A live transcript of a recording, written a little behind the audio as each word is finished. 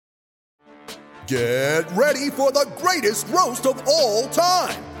Get ready for the greatest roast of all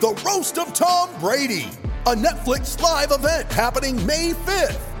time, the Roast of Tom Brady, a Netflix live event happening May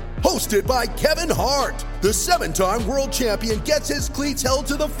 5th. Hosted by Kevin Hart, the 7-time world champion gets his cleats held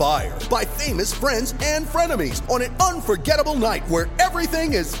to the fire by famous friends and frenemies on an unforgettable night where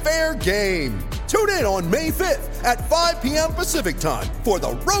everything is fair game. Tune in on May 5th at 5 p.m. Pacific time for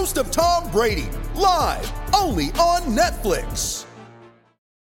the Roast of Tom Brady, live only on Netflix.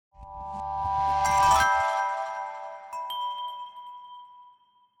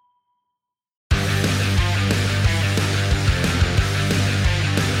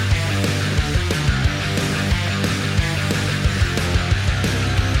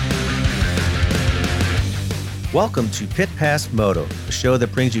 Welcome to Pit Past Moto, a show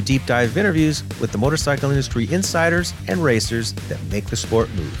that brings you deep dive interviews with the motorcycle industry insiders and racers that make the sport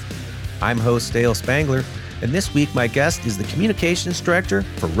move. I'm host Dale Spangler, and this week my guest is the communications director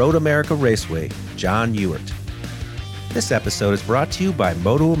for Road America Raceway, John Ewert. This episode is brought to you by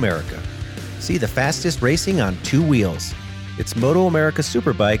Moto America. See the fastest racing on two wheels. It's Moto America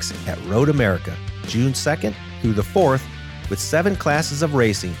Superbikes at Road America, June 2nd through the 4th, with 7 classes of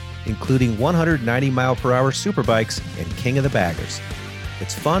racing, including 190-mile-per-hour superbikes and King of the Baggers.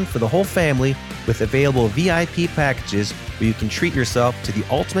 It's fun for the whole family with available VIP packages where you can treat yourself to the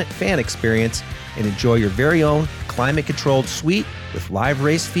ultimate fan experience and enjoy your very own climate-controlled suite with live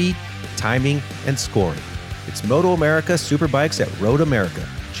race feed, timing, and scoring. It's Moto America Superbikes at Road America,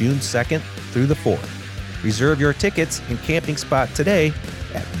 June 2nd through the 4th. Reserve your tickets and camping spot today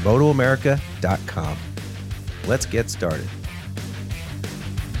at motoamerica.com. Let's get started.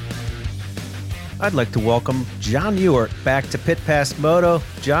 I'd like to welcome John Ewert back to Pit Past Moto.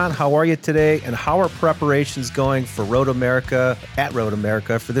 John, how are you today, and how are preparations going for Road America at Road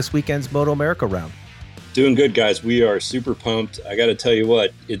America for this weekend's Moto America round? Doing good, guys. We are super pumped. I got to tell you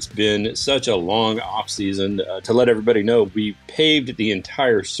what, it's been such a long off season. To let everybody know, we paved the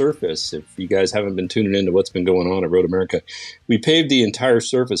entire surface. If you guys haven't been tuning into what's been going on at Road America, we paved the entire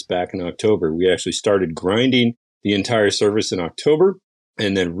surface back in October. We actually started grinding the entire surface in October,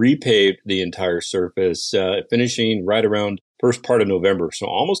 and then repaved the entire surface, finishing right around first part of November. So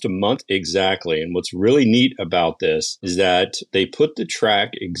almost a month exactly. And what's really neat about this is that they put the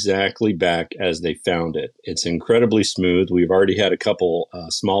track exactly back as they found it. It's incredibly smooth. We've already had a couple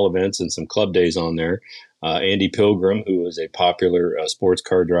small events and some club days on there. Andy Pilgrim, who is a popular sports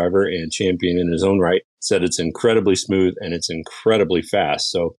car driver and champion in his own right, said it's incredibly smooth and it's incredibly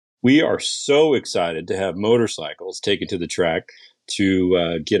fast. So we are so excited to have motorcycles taken to the track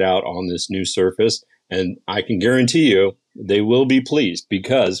to get out on this new surface. And I can guarantee you they will be pleased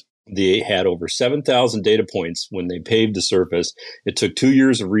because they had over 7,000 data points when they paved the surface. It took 2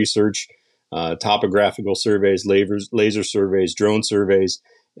 years of research, topographical surveys, laser surveys, drone surveys,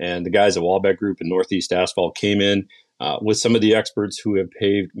 and the guys at Wallbeck Group and Northeast Asphalt came in with some of the experts who have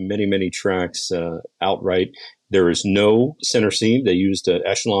paved many, many tracks outright. There is no center seam. They used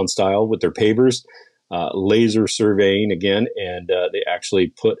echelon style with their pavers. Laser surveying again, and they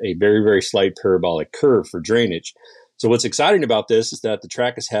actually put a very, very slight parabolic curve for drainage. So what's exciting about this is that the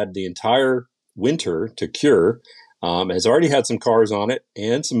track has had the entire winter to cure, has already had some cars on it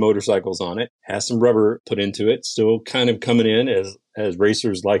and some motorcycles on it, has some rubber put into it, still kind of coming in as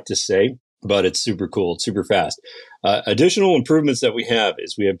racers like to say, but it's super cool. It's super fast. Additional improvements that we have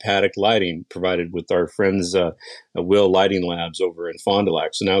is we have paddock lighting provided with our friends Will Lighting Labs over in Fond du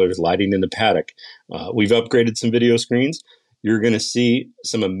Lac. So now there's lighting in the paddock. We've upgraded some video screens. You're going to see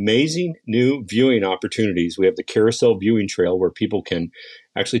some amazing new viewing opportunities. We have the carousel viewing trail where people can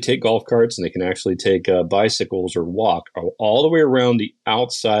actually take golf carts and they can actually take bicycles or walk all the way around the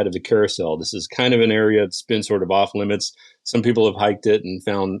outside of the carousel. This is kind of an area that's been sort of off limits. Some people have hiked it and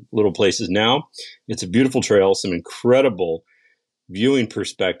found little places. Now it's a beautiful trail, some incredible viewing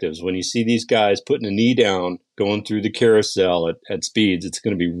perspectives. When you see these guys putting a knee down, going through the carousel at speeds, it's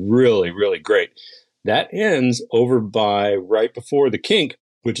going to be really, really great. That ends over by right before the kink,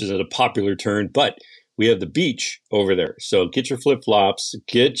 which is at a popular turn, but we have the beach over there. So get your flip-flops,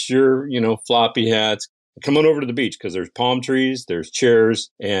 get your, floppy hats, come on over to the beach because there's palm trees, there's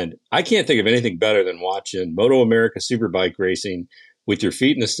chairs, and I can't think of anything better than watching Moto America Superbike racing with your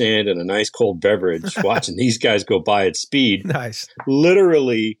feet in the sand and a nice cold beverage, watching these guys go by at speed. Nice.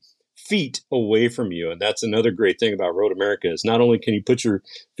 Literally feet away from you. And that's another great thing about Road America is not only can you put your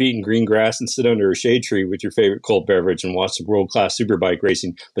feet in green grass and sit under a shade tree with your favorite cold beverage and watch the world-class superbike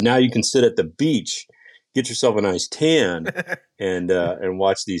racing, but now you can sit at the beach, get yourself a nice tan and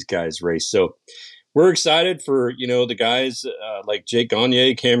watch these guys race. So we're excited for, the guys like Jake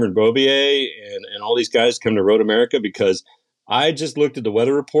Gagne, Cameron Bobier, and all these guys come to Road America because I just looked at the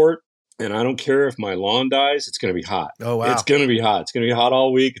weather report. And I don't care if my lawn dies, it's going to be hot. Oh, wow. It's going to be hot. It's going to be hot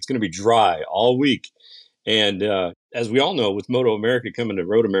all week. It's going to be dry all week. And as we all know, with Moto America coming to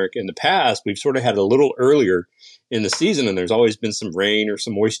Road America in the past, we've sort of had a little earlier in the season, and there's always been some rain or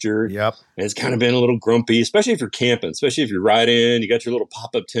some moisture. Yep. And it's kind of been a little grumpy, especially if you're camping, especially if you're riding, you got your little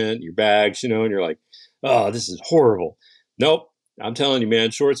pop-up tent, your bags, and you're like, oh, this is horrible. Nope. I'm telling you,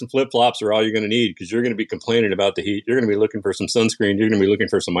 man, shorts and flip-flops are all you're going to need because you're going to be complaining about the heat. You're going to be looking for some sunscreen. You're going to be looking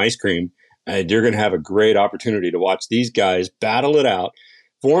for some ice cream. And you're going to have a great opportunity to watch these guys battle it out.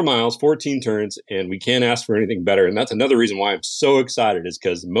 4 miles, 14 turns, and we can't ask for anything better. And that's another reason why I'm so excited is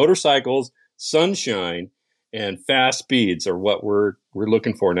because motorcycles, sunshine, and fast speeds are what we're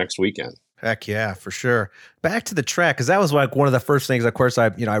looking for next weekend. Heck yeah, for sure. Back to the track, because that was like one of the first things, of course, I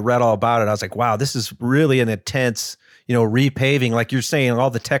read all about it. I was like, wow, this is really an intense, repaving. Like you're saying, all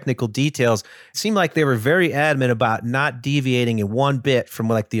the technical details. It seemed like they were very adamant about not deviating in one bit from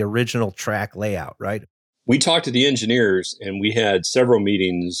like the original track layout, right? We talked to the engineers, and we had several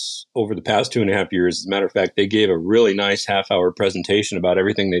meetings over the past 2.5 years. As a matter of fact, they gave a really nice half-hour presentation about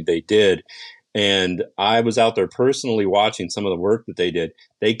everything that they did. And I was out there personally watching some of the work that they did.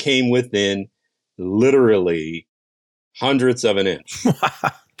 They came within literally hundredths of an inch,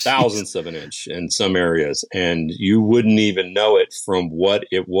 thousands of an inch in some areas. And you wouldn't even know it from what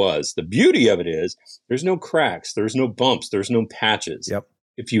it was. The beauty of it is there's no cracks, there's no bumps, there's no patches. Yep.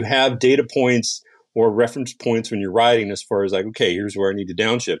 If you have data points or reference points when you're riding as far as like, okay, here's where I need to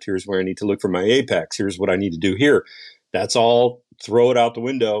downshift. Here's where I need to look for my apex. Here's what I need to do here. That's all, throw it out the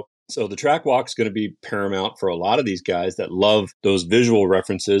window. So the track walk is going to be paramount for a lot of these guys that love those visual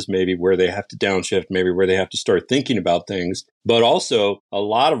references, maybe where they have to downshift, maybe where they have to start thinking about things. But also a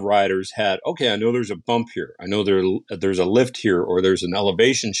lot of riders had, okay, I know there's a bump here. I know there's a lift here, or there's an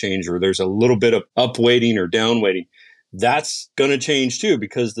elevation change, or there's a little bit of up weighting or down weighting. That's going to change too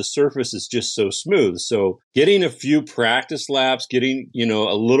because the surface is just so smooth. So getting a few practice laps, getting,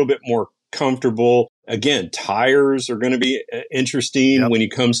 a little bit more comfortable. Again, tires are going to be interesting when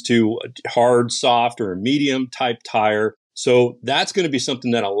it comes to a hard, soft, or a medium type tire. So that's going to be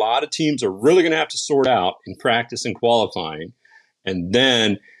something that a lot of teams are really going to have to sort out in practice and qualifying. And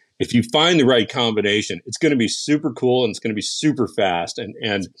then if you find the right combination, it's going to be super cool and it's going to be super fast.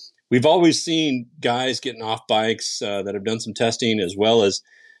 And we've always seen guys getting off bikes that have done some testing, as well as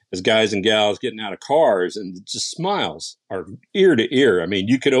guys and gals getting out of cars, and just smiles are ear to ear. I mean,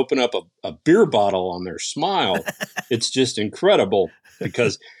 you could open up a beer bottle on their smile. It's just incredible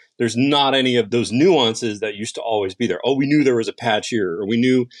because there's not any of those nuances that used to always be there. Oh, we knew there was a patch here, or we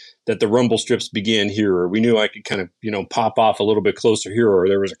knew that the rumble strips began here, or we knew I could kind of, pop off a little bit closer here, or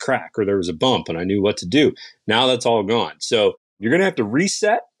there was a crack, or there was a bump, and I knew what to do. Now that's all gone. So you're going to have to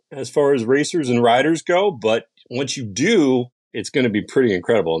reset as far as racers and riders go. But once you do, it's going to be pretty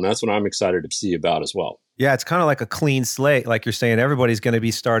incredible. And that's what I'm excited to see about as well. Yeah, it's kind of like a clean slate. Like you're saying, everybody's going to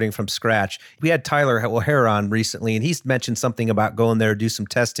be starting from scratch. We had Tyler O'Hare on recently, and he's mentioned something about going there, do some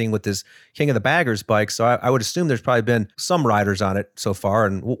testing with his King of the Baggers bike. So I would assume there's probably been some riders on it so far.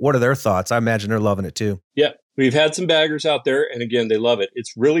 And what are their thoughts? I imagine they're loving it too. Yeah. We've had some baggers out there, and again, they love it.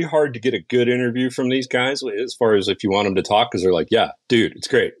 It's really hard to get a good interview from these guys as far as if you want them to talk, because they're like, yeah, dude, it's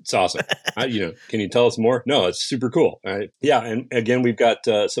great. It's awesome. Can you tell us more? No, it's super cool. All right. Yeah. And again, we've got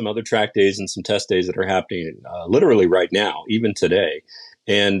some other track days and some test days that are happening literally right now, even today.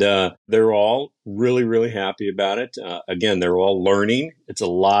 And they're all really, really happy about it. Again, they're all learning. It's a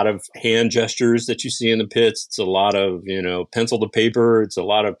lot of hand gestures that you see in the pits. It's a lot of, pencil to paper. It's a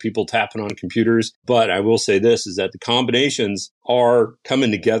lot of people tapping on computers. But I will say this is that the combinations are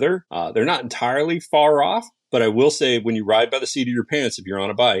coming together. They're not entirely far off. But I will say when you ride by the seat of your pants, if you're on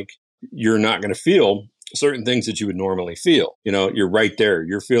a bike, you're not going to feel certain things that you would normally feel. You're right there.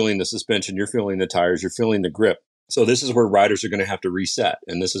 You're feeling the suspension. You're feeling the tires. You're feeling the grip. So this is where riders are going to have to reset,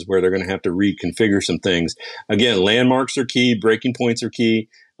 and this is where they're going to have to reconfigure some things. Again, landmarks are key. Braking points are key.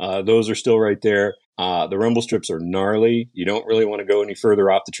 Those are still right there. The rumble strips are gnarly. You don't really want to go any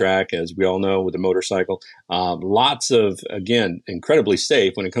further off the track, as we all know with a motorcycle. Lots of, again, incredibly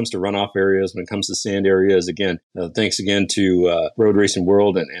safe when it comes to runoff areas, when it comes to sand areas. Again, thanks again to Road Racing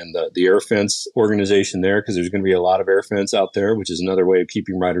World and the air fence organization there, because there's going to be a lot of air fence out there, which is another way of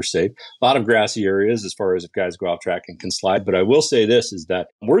keeping riders safe. A lot of grassy areas as far as if guys go off track and can slide. But I will say this is that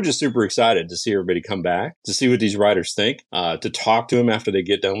we're just super excited to see everybody come back, to see what these riders think, to talk to them after they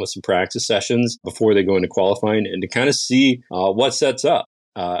get done with some practice sessions before they go into qualifying, and to kind of see what sets up.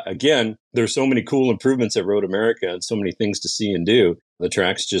 Again, there's so many cool improvements at Road America and so many things to see and do. The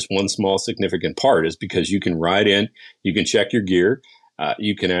track's just one small significant part, is because you can ride in, you can check your gear.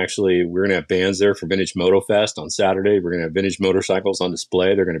 We're going to have bands there for Vintage Moto Fest on Saturday. We're going to have vintage motorcycles on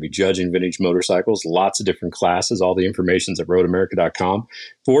display. They're going to be judging vintage motorcycles, lots of different classes. All the information's at roadamerica.com.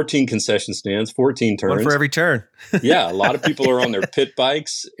 14 concession stands, 14 turns. One for every turn. Yeah, a lot of people are on their pit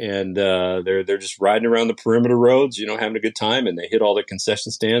bikes, and they're just riding around the perimeter roads, having a good time, and they hit all the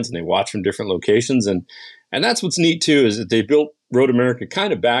concession stands and they watch from different locations. And that's what's neat too, is that they built Road America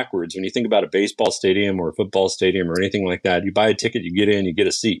kind of backwards. When you think about a baseball stadium or a football stadium or anything like that, you buy a ticket, you get in, you get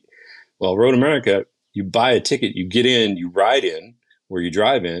a seat. Well, Road America, you buy a ticket, you get in, you ride in, where you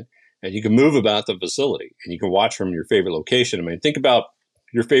drive in, and you can move about the facility and you can watch from your favorite location. I mean, think about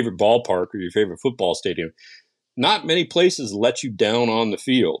your favorite ballpark or your favorite football stadium. Not many places let you down on the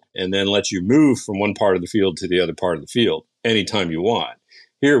field and then let you move from one part of the field to the other part of the field anytime you want.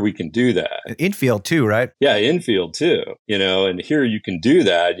 Here we can do that. Infield too, right? Yeah, infield too. And here you can do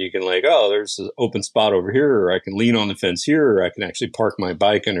that. You can there's an open spot over here, or I can lean on the fence here, or I can actually park my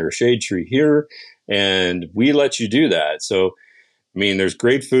bike under a shade tree here. And we let you do that. So, I mean, there's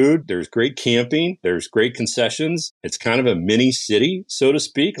great food, there's great camping, there's great concessions. It's kind of a mini city, so to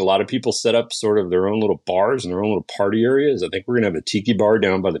speak. A lot of people set up sort of their own little bars and their own little party areas. I think we're going to have a tiki bar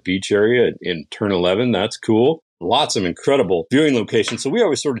down by the beach area in Turn 11. That's cool. Lots of incredible viewing locations. So we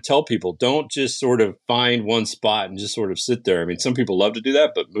always sort of tell people, don't just sort of find one spot and just sort of sit there. I mean, some people love to do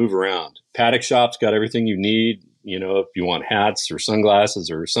that, but move around. Paddock Shop's got everything you need. If you want hats or sunglasses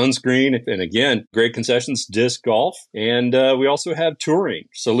or sunscreen. And again, great concessions, disc golf. And we also have touring.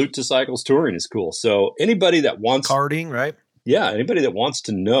 Salute to Cycles touring is cool. So anybody that wants... Karting, right? Yeah, anybody that wants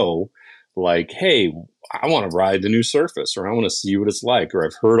to know, hey, I want to ride the new Surface, or I want to see what it's like, or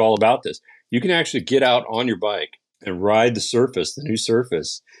I've heard all about this. You can actually get out on your bike and ride the Surface, the new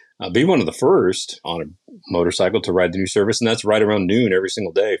Surface. Be one of the first on a motorcycle to ride the new Surface. And that's right around noon every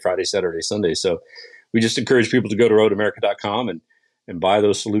single day, Friday, Saturday, Sunday. So we just encourage people to go to roadamerica.com and buy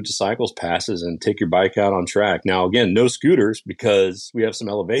those Salute to Cycles passes and take your bike out on track. Now, again, no scooters because we have some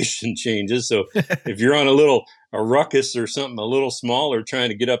elevation changes. So if you're on a ruckus or something a little smaller trying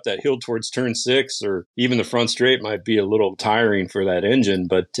to get up that hill towards turn 6, or even the front straight might be a little tiring for that engine,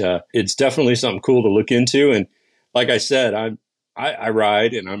 but it's definitely something cool to look into. And like I said, I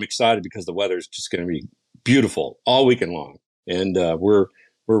ride and I'm excited because the weather is just going to be beautiful all weekend long. And we're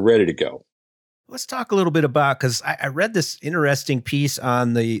ready to go. Let's talk a little bit about, because I read this interesting piece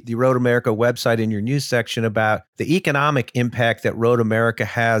on the Road America website in your news section about the economic impact that Road America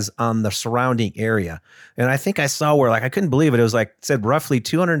has on the surrounding area. And I think I saw where, I couldn't believe it. It was it said roughly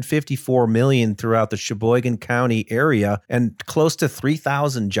 254 million throughout the Sheboygan County area and close to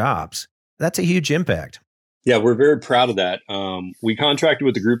 3,000 jobs. That's a huge impact. Yeah, we're very proud of that. We contracted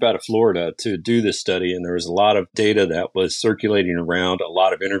with a group out of Florida to do this study, and there was a lot of data that was circulating around, a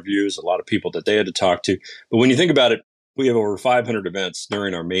lot of interviews, a lot of people that they had to talk to. But when you think about it, we have over 500 events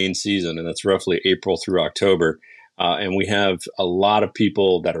during our main season, and that's roughly April through October. And we have a lot of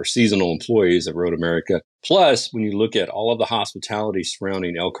people that are seasonal employees at Road America. Plus, when you look at all of the hospitality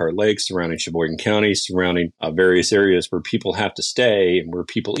surrounding Elkhart Lake, surrounding Sheboygan County, surrounding various areas where people have to stay and where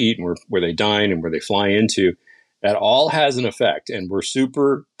people eat and where they dine and where they fly into, that all has an effect. And we're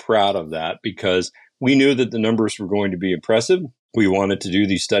super proud of that because we knew that the numbers were going to be impressive. We wanted to do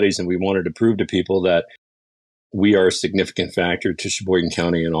these studies and we wanted to prove to people that we are a significant factor to Sheboygan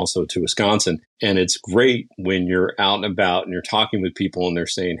County and also to Wisconsin. And it's great when you're out and about and you're talking with people and they're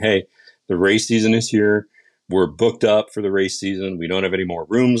saying, hey, the race season is here. We're booked up for the race season. We don't have any more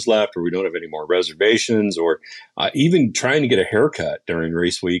rooms left, or we don't have any more reservations, or even trying to get a haircut during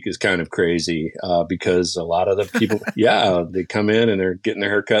race week is kind of crazy because a lot of the people, they come in and they're getting their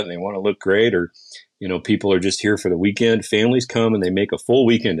haircut and they want to look great, or people are just here for the weekend. Families come and they make a full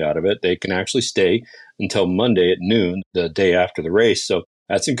weekend out of it. They can actually stay until Monday at noon, the day after the race. So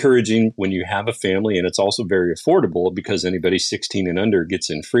that's encouraging when you have a family, and it's also very affordable because anybody 16 and under gets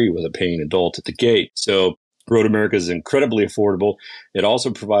in free with a paying adult at the gate. So Road America is incredibly affordable. It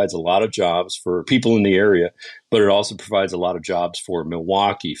also provides a lot of jobs for people in the area, but it also provides a lot of jobs for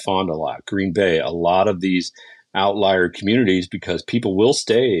Milwaukee, Fond du Lac, Green Bay, a lot of these outlier communities, because people will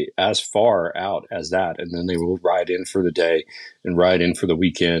stay as far out as that, and then they will ride in for the day and ride in for the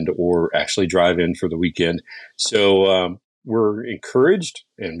weekend, or actually drive in for the weekend. So we're encouraged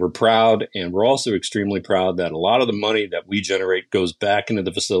and we're proud, and we're also extremely proud that a lot of the money that we generate goes back into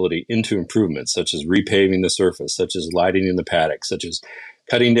the facility into improvements, such as repaving the surface, such as lighting in the paddock, such as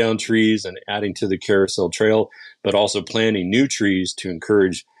cutting down trees and adding to the carousel trail, but also planting new trees to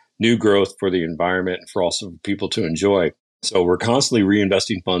encourage new growth for the environment and for also people to enjoy. So we're constantly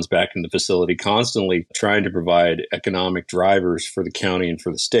reinvesting funds back in the facility, constantly trying to provide economic drivers for the county and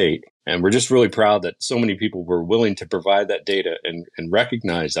for the state. And we're just really proud that so many people were willing to provide that data and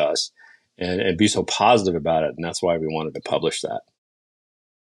recognize us and be so positive about it. And that's why we wanted to publish that.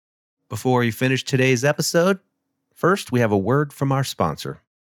 Before we finish today's episode, first we have a word from our sponsor.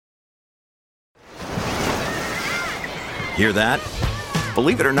 Hear that?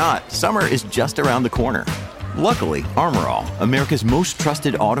 Believe it or not, summer is just around the corner. Luckily, Armor All, America's most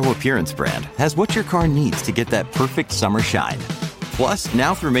trusted auto appearance brand, has what your car needs to get that perfect summer shine. Plus,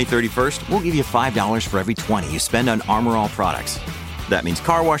 now through May 31st, we'll give you $5 for every $20 you spend on Armor All products. That means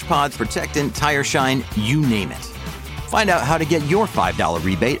car wash pods, protectant, tire shine, you name it. Find out how to get your $5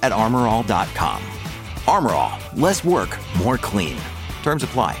 rebate at armorall.com. Armor All, less work, more clean. Terms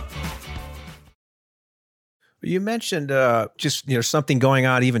apply. You mentioned just something going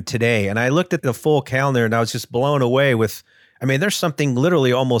on even today, and I looked at the full calendar and I was just blown away with. I mean, there's something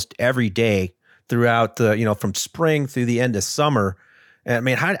literally almost every day throughout the from spring through the end of summer. And I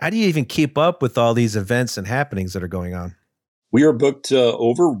mean, how do you even keep up with all these events and happenings that are going on? We are booked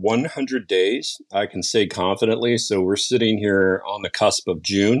over 100 days, I can say confidently. So we're sitting here on the cusp of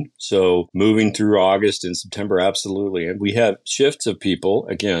June. So moving through August and September, absolutely. And we have shifts of people,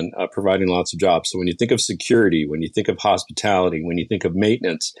 again, providing lots of jobs. So when you think of security, when you think of hospitality, when you think of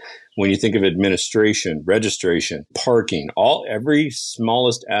maintenance, when you think of administration, registration, parking, every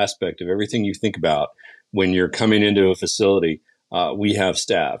smallest aspect of everything you think about when you're coming into a facility, we have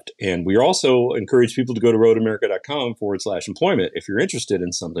staffed. And we also encourage people to go to roadamerica.com/employment if you're interested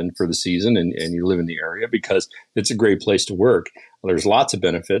in something for the season and you live in the area, because it's a great place to work. There's lots of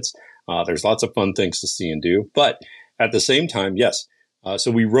benefits. There's lots of fun things to see and do. But at the same time, yes.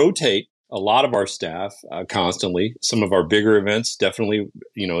 So we rotate a lot of our staff constantly. Some of our bigger events, definitely,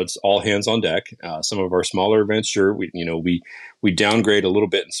 it's all hands on deck. Some of our smaller events, sure, we downgrade a little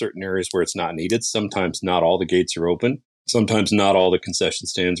bit in certain areas where it's not needed. Sometimes not all the gates are open. Sometimes not all the concession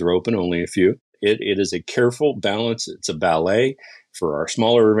stands are open, only a few. It is a careful balance. It's a ballet for our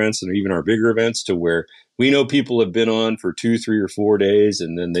smaller events and even our bigger events, to where we know people have been on for 2, 3, or 4 days,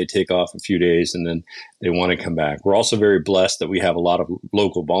 and then they take off a few days and then they want to come back. We're also very blessed that we have a lot of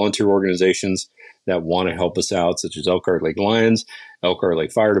local volunteer organizations that want to help us out, such as Elkhart Lake Lions, Elkhart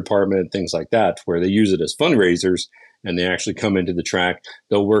Lake Fire Department, things like that, where they use it as fundraisers. And they actually come into the track.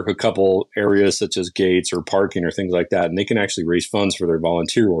 They'll work a couple areas such as gates or parking or things like that, and they can actually raise funds for their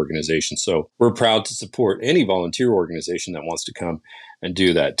volunteer organization. So we're proud to support any volunteer organization that wants to come and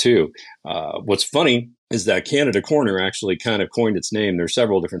do that too. What's funny is that Canada Corner actually kind of coined its name. There's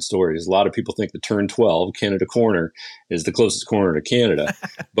several different stories. A lot of people think the Turn 12, Canada Corner, is the closest corner to Canada.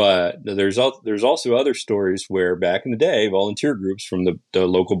 But there's also other stories where back in the day, volunteer groups from the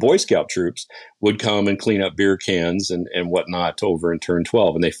local Boy Scout troops would come and clean up beer cans and whatnot over in Turn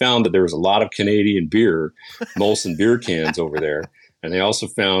 12. And they found that there was a lot of Canadian beer, Molson beer cans over there. And they also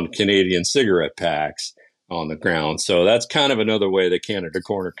found Canadian cigarette packs on the ground. So that's kind of another way that Canada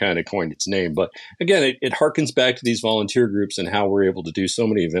Corner kind of coined its name. But again, it harkens back to these volunteer groups and how we're able to do so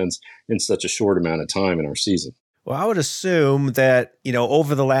many events in such a short amount of time in our season. Well, I would assume that,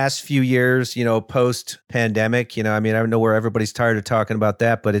 over the last few years, post-pandemic, I mean, I don't know where everybody's tired of talking about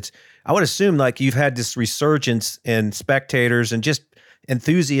that, but I would assume like you've had this resurgence in spectators and just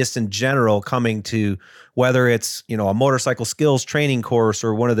enthusiasts in general coming to, whether it's, a motorcycle skills training course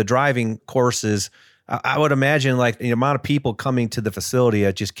or one of the driving courses. I would imagine like the amount of people coming to the facility,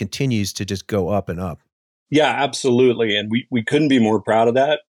 it just continues to just go up and up. Yeah, absolutely. And we couldn't be more proud of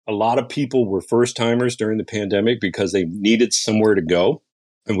that. A lot of people were first timers during the pandemic because they needed somewhere to go.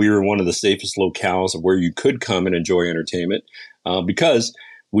 And we were one of the safest locales of where you could come and enjoy entertainment because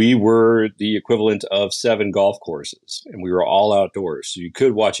we were the equivalent of 7 golf courses and we were all outdoors. So you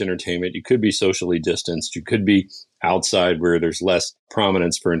could watch entertainment. You could be socially distanced. You could be outside where there's less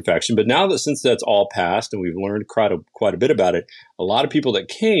prominence for infection. But now that since that's all passed and we've learned quite a bit about it, a lot of people that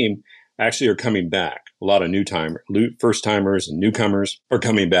came actually are coming back. A lot of first timers and newcomers are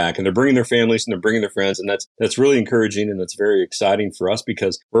coming back, and they're bringing their families and they're bringing their friends. And that's really encouraging. And that's very exciting for us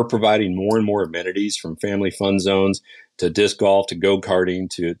because we're providing more and more amenities, from family fun zones to disc golf, to go-karting,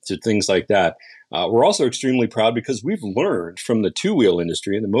 to things like that. We're also extremely proud because we've learned from the two-wheel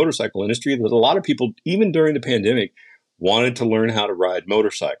industry and the motorcycle industry that a lot of people, even during the pandemic, wanted to learn how to ride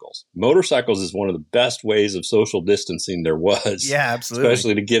motorcycles. Motorcycles is one of the best ways of social distancing there was. Yeah, absolutely.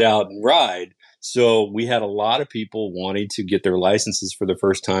 Especially to get out and ride. So we had a lot of people wanting to get their licenses for the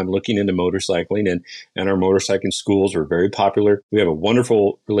first time, looking into motorcycling, and our motorcycling schools are very popular. We have a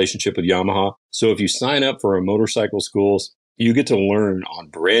wonderful relationship with Yamaha. So if you sign up for our motorcycle schools, You get to learn on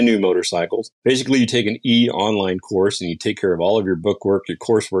brand new motorcycles. Basically, you take an online course and you take care of all of your bookwork, your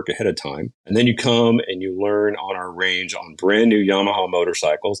coursework ahead of time. And then you come and you learn on our range on brand new Yamaha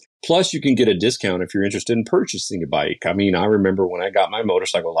motorcycles. Plus, you can get a discount if you're interested in purchasing a bike. I mean, I remember when I got my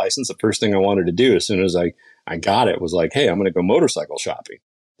motorcycle license, the first thing I wanted to do as soon as I got it was like, hey, I'm going to go motorcycle shopping.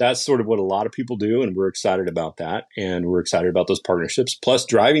 That's sort of what a lot of people do, and we're excited about that. And we're excited about those partnerships. Plus,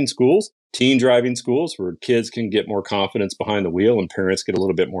 driving schools, teen driving schools, where kids can get more confidence behind the wheel and parents get a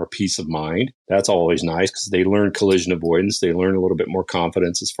little bit more peace of mind. That's always nice because they learn collision avoidance. They learn a little bit more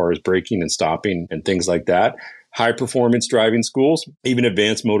confidence as far as braking and stopping and things like that. High performance driving schools, even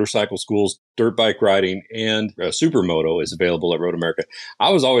advanced motorcycle schools, dirt bike riding, and supermoto is available at Road America. I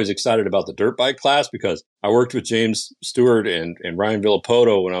was always excited about the dirt bike class because I worked with James Stewart and Ryan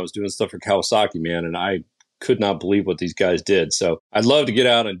Villapoto when I was doing stuff for Kawasaki, man, and I could not believe what these guys did. So I'd love to get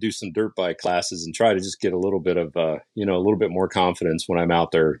out and do some dirt bike classes and try to just get a little bit of, a little bit more confidence when I'm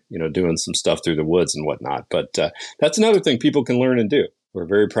out there, doing some stuff through the woods and whatnot. But that's another thing people can learn and do. We're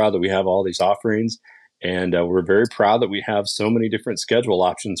very proud that we have all these offerings. And we're very proud that we have so many different schedule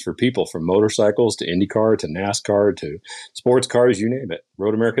options for people, from motorcycles to IndyCar to NASCAR to sports cars, you name it.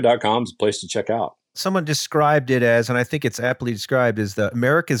 RoadAmerica.com is a place to check out. Someone described it as, and I think it's aptly described, as the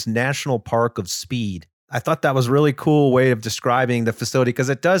America's National Park of Speed. I thought that was a really cool way of describing the facility, because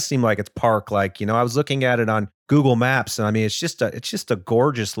it does seem like it's park-like. I was looking at it on Google Maps, and I mean, it's just a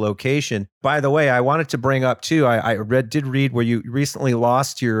gorgeous location. By the way, I wanted to bring up too, I did read where you recently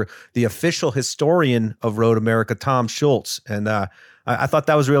lost the official historian of Road America, Tom Schultz, and I thought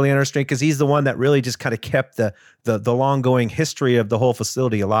that was really interesting because he's the one that really just kind of kept the long-going history of the whole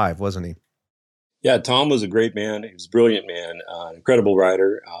facility alive, wasn't he? Yeah, Tom was a great man. He was a brilliant man, incredible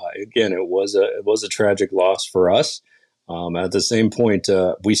rider. Again, it was a tragic loss for us. At the same point,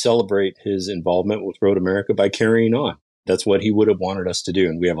 we celebrate his involvement with Road America by carrying on. That's what he would have wanted us to do.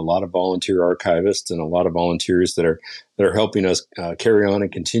 And we have a lot of volunteer archivists and a lot of volunteers that are helping us carry on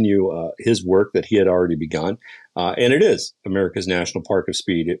and continue his work that he had already begun. And it is America's National Park of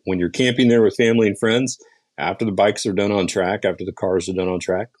Speed. When you're camping there with family and friends, after the bikes are done on track, after the cars are done on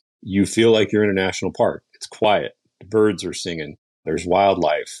track, you feel like you're in a national park. It's quiet. The birds are singing. There's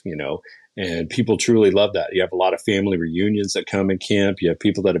wildlife, and people truly love that. You have a lot of family reunions that come and camp. You have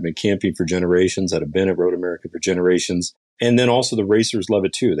people that have been camping for generations, that have been at Road America for generations. And then also the racers love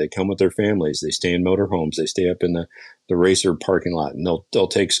it too. They come with their families. They stay in motorhomes. They stay up in the racer parking lot, and they'll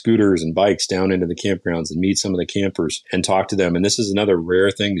take scooters and bikes down into the campgrounds and meet some of the campers and talk to them. And this is another rare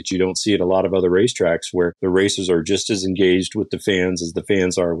thing that you don't see at a lot of other racetracks, where the racers are just as engaged with the fans as the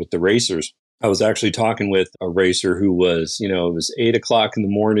fans are with the racers. I was actually talking with a racer who was, it was 8 o'clock in the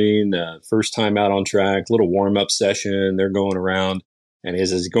morning, first time out on track, little warm-up session. They're going around. And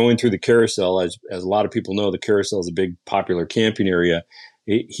as he's going through the carousel, as a lot of people know, the carousel is a big popular camping area.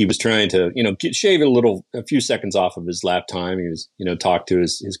 He was trying to, shave a few seconds off of his lap time. He was, talked to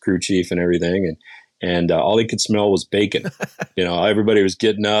his crew chief and everything. And all he could smell was bacon. Everybody was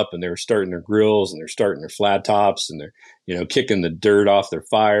getting up and they were starting their grills and they're starting their flat tops and they're, kicking the dirt off their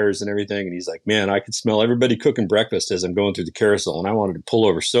fires and everything. And he's like, man, I could smell everybody cooking breakfast as I'm going through the carousel. And I wanted to pull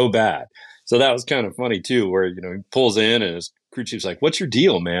over so bad. So that was kind of funny too, where, he pulls in and his crew chief's like, what's your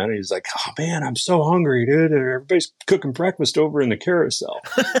deal, man? And he's like, oh man, I'm so hungry, dude. Everybody's cooking breakfast over in the carousel.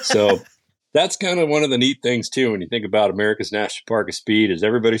 So that's kind of one of the neat things too, when you think about America's National Park of Speed, is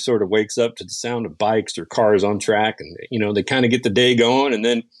everybody sort of wakes up to the sound of bikes or cars on track, and, they kind of get the day going. And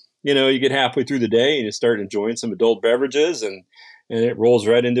then, you get halfway through the day and you start enjoying some adult beverages, and it rolls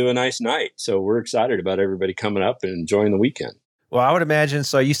right into a nice night. So we're excited about everybody coming up and enjoying the weekend. Well, I would imagine.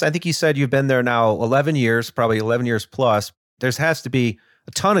 So I think you said you've been there now 11 years, probably 11 years plus. There has to be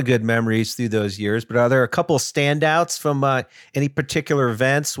a ton of good memories through those years, but are there a couple of standouts from any particular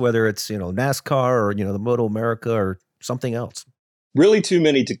events, whether it's, NASCAR or, the Moto America or something else? Really too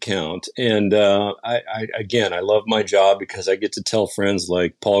many to count. And I love my job because I get to tell friends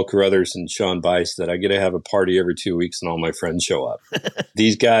like Paul Carruthers and Sean Bice that I get to have a party every 2 weeks and all my friends show up.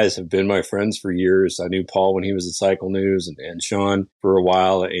 These guys have been my friends for years. I knew Paul when he was at Cycle News and Sean for a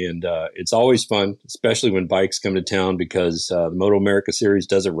while. And it's always fun, especially when bikes come to town, because the Moto America Series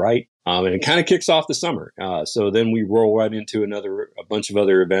does it right. And it kind of kicks off the summer. So then we roll right into a bunch of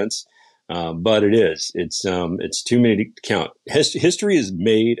other events. But it's too many to count. History is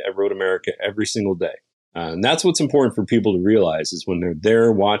made at Road America every single day. And that's what's important for people to realize, is when they're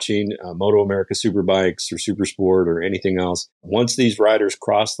there watching Moto America Superbikes or Super Sport or anything else, once these riders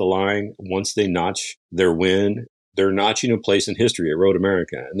cross the line, once they notch their win, they're notching a place in history at Road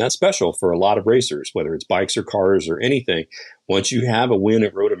America. And that's special for a lot of racers, whether it's bikes or cars or anything. Once you have a win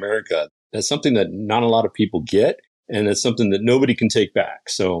at Road America, that's something that not a lot of people get. And it's something that nobody can take back.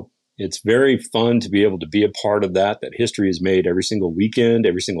 So it's very fun to be able to be a part of that history is made every single weekend,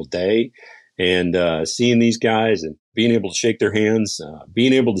 every single day. And seeing these guys and being able to shake their hands,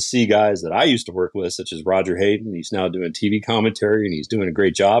 being able to see guys that I used to work with, such as Roger Hayden. He's now doing TV commentary and he's doing a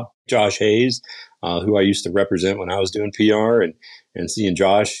great job. Josh Hayes, who I used to represent when I was doing PR, and seeing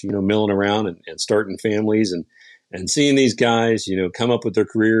Josh, milling around and starting families and seeing these guys, come up with their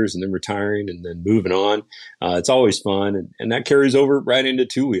careers and then retiring and then moving on. It's always fun. And that carries over right into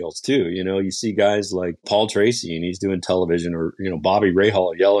two wheels too. You see guys like Paul Tracy and he's doing television, or, Bobby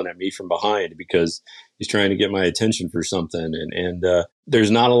Rahal yelling at me from behind because he's trying to get my attention for something. And there's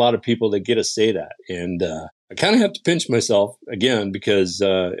not a lot of people that get to say that. And I kind of have to pinch myself again because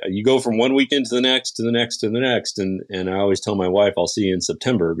you go from one weekend to the next, to the next, to the next. And I always tell my wife, I'll see you in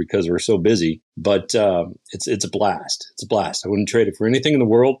September because we're so busy. But it's a blast. It's a blast. I wouldn't trade it for anything in the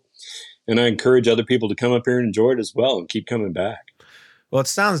world. And I encourage other people to come up here and enjoy it as well and keep coming back. Well, it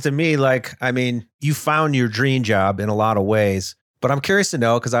sounds to me like, you found your dream job in a lot of ways. But I'm curious to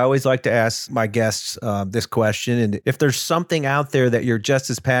know, because I always like to ask my guests this question, and if there's something out there that you're just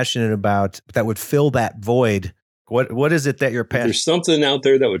as passionate about that would fill that void, what is it that you're passionate about? There's something out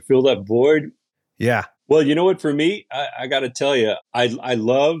there that would fill that void? Yeah. Well, you know what? For me, I got to tell you, I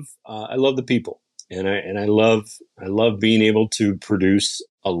love the people, and I love being able to produce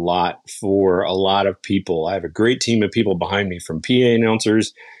a lot for a lot of people. I have a great team of people behind me, from PA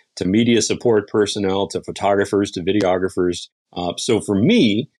announcers to media support personnel to photographers to videographers. So for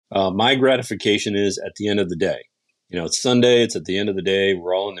me, my gratification is at the end of the day. It's Sunday. It's at the end of the day.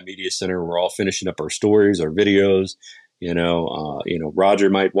 We're all in the media center. We're all finishing up our stories, our videos. Roger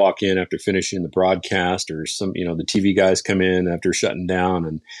might walk in after finishing the broadcast, or the TV guys come in after shutting down,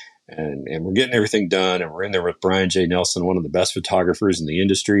 and we're getting everything done. And we're in there with Brian J. Nelson, one of the best photographers in the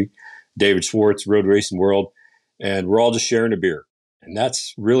industry, David Schwartz, Road Racing World, and we're all just sharing a beer. And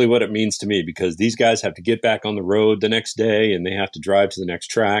that's really what it means to me, because these guys have to get back on the road the next day, and they have to drive to the next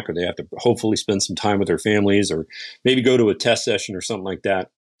track, or they have to hopefully spend some time with their families, or maybe go to a test session or something like that.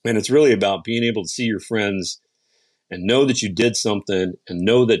 And it's really about being able to see your friends and know that you did something, and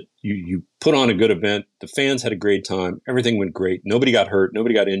know that you put on a good event. The fans had a great time. Everything went great. Nobody got hurt.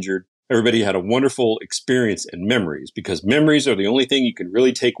 Nobody got injured. Everybody had a wonderful experience and memories, because memories are the only thing you can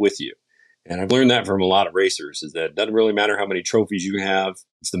really take with you. And I've learned that from a lot of racers, is that it doesn't really matter how many trophies you have.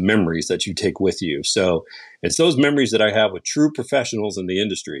 It's the memories that you take with you. So it's those memories that I have with true professionals in the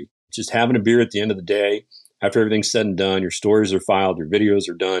industry. Just having a beer at the end of the day, after everything's said and done, your stories are filed, your videos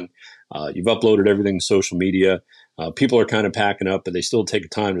are done. You've uploaded everything to social media. People are kind of packing up, but they still take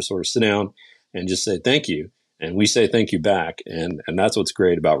time to sort of sit down and just say thank you. And we say thank you back. And that's what's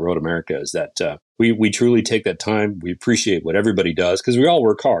great about Road America, is that we truly take that time. We appreciate what everybody does, because we all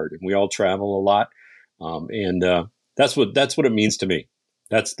work hard and we all travel a lot. And that's what it means to me.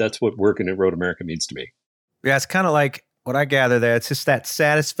 That's what working at Road America means to me. Yeah, it's kind of like what I gather there. It's just that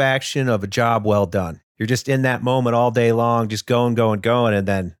satisfaction of a job well done. You're just in that moment all day long, just going. And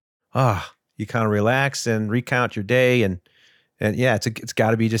then, you kind of relax and recount your day. And yeah, it's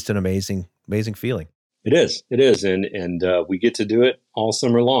got to be just an amazing feeling. It is. And we get to do it all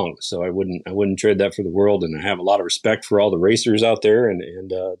summer long. So I wouldn't trade that for the world. And I have a lot of respect for all the racers out there,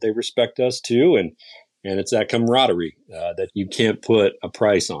 and they respect us too. And it's that camaraderie that you can't put a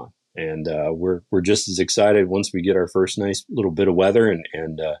price on. And we're just as excited once we get our first nice little bit of weather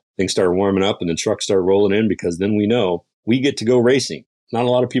and things start warming up and the trucks start rolling in, because then we know we get to go racing. Not a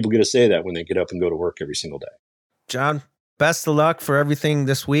lot of people get to say that when they get up and go to work every single day. John, best of luck for everything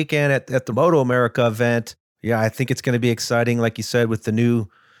this weekend at the Moto America event. Yeah, I think it's going to be exciting, like you said, with the new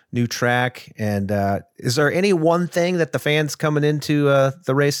track. And is there any one thing that the fans coming into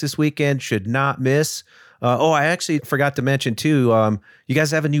the race this weekend should not miss? I actually forgot to mention too, you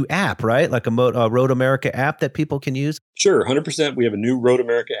guys have a new app, right? Like a Road America app that people can use? Sure, 100%. We have a new Road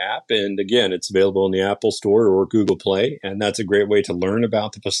America app. And again, it's available in the Apple Store or Google Play. And that's a great way to learn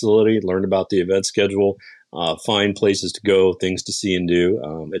about the facility, learn about the event schedule, find places to go, things to see and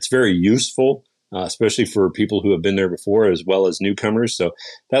do. It's very useful, especially for people who have been there before, as well as newcomers. So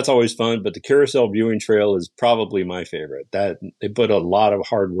that's always fun. But the carousel viewing trail is probably my favorite. That they put a lot of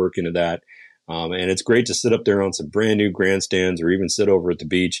hard work into that. And it's great to sit up there on some brand new grandstands, or even sit over at the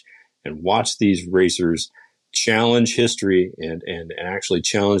beach and watch these racers challenge history and actually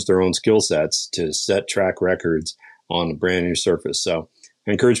challenge their own skill sets to set track records on a brand new surface. So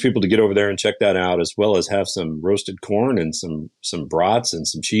I encourage people to get over there and check that out, as well as have some roasted corn and some brats and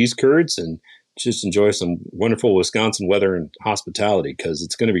some cheese curds, and just enjoy some wonderful Wisconsin weather and hospitality, because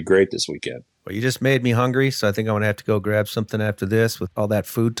it's going to be great this weekend. Well, you just made me hungry, so I think I'm going to have to go grab something after this with all that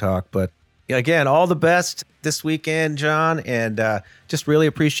food talk. But Again, all the best this weekend, John, and just really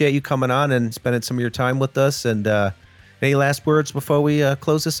appreciate you coming on and spending some of your time with us. And any last words before we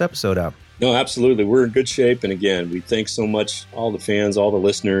close this episode out? No, absolutely. We're in good shape. And again, we thank so much all the fans, all the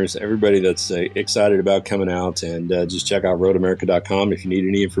listeners, everybody that's excited about coming out. And just check out roadamerica.com if you need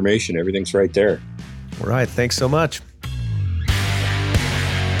any information. Everything's right there. All right. Thanks so much.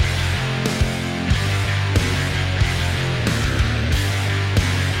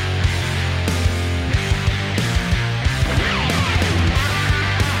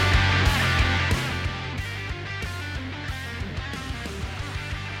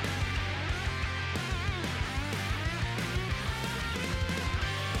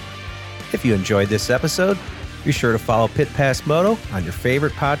 If you enjoyed this episode, be sure to follow Pit Pass Moto on your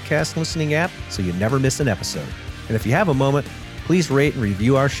favorite podcast listening app so you never miss an episode. And if you have a moment, please rate and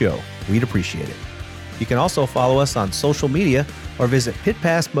review our show. We'd appreciate it. You can also follow us on social media or visit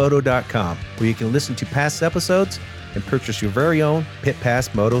pitpassmoto.com, where you can listen to past episodes and purchase your very own Pit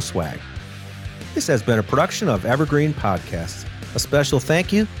Pass Moto swag. This has been a production of Evergreen Podcasts. A special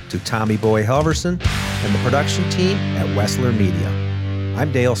thank you to Tommy Boy Halverson and the production team at Wessler Media.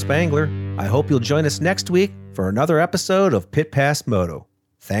 I'm Dale Spangler. I hope you'll join us next week for another episode of Pit Pass Moto.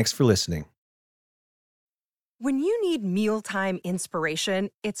 Thanks for listening. When you need mealtime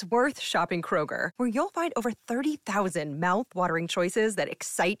inspiration, it's worth shopping Kroger, where you'll find over 30,000 mouth-watering choices that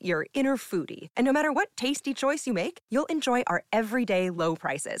excite your inner foodie. And no matter what tasty choice you make, you'll enjoy our everyday low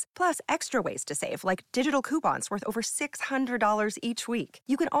prices, plus extra ways to save, like digital coupons worth over $600 each week.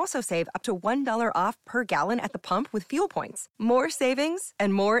 You can also save up to $1 off per gallon at the pump with fuel points. More savings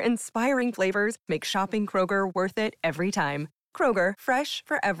and more inspiring flavors make shopping Kroger worth it every time. Kroger, fresh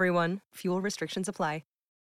for everyone. Fuel restrictions apply.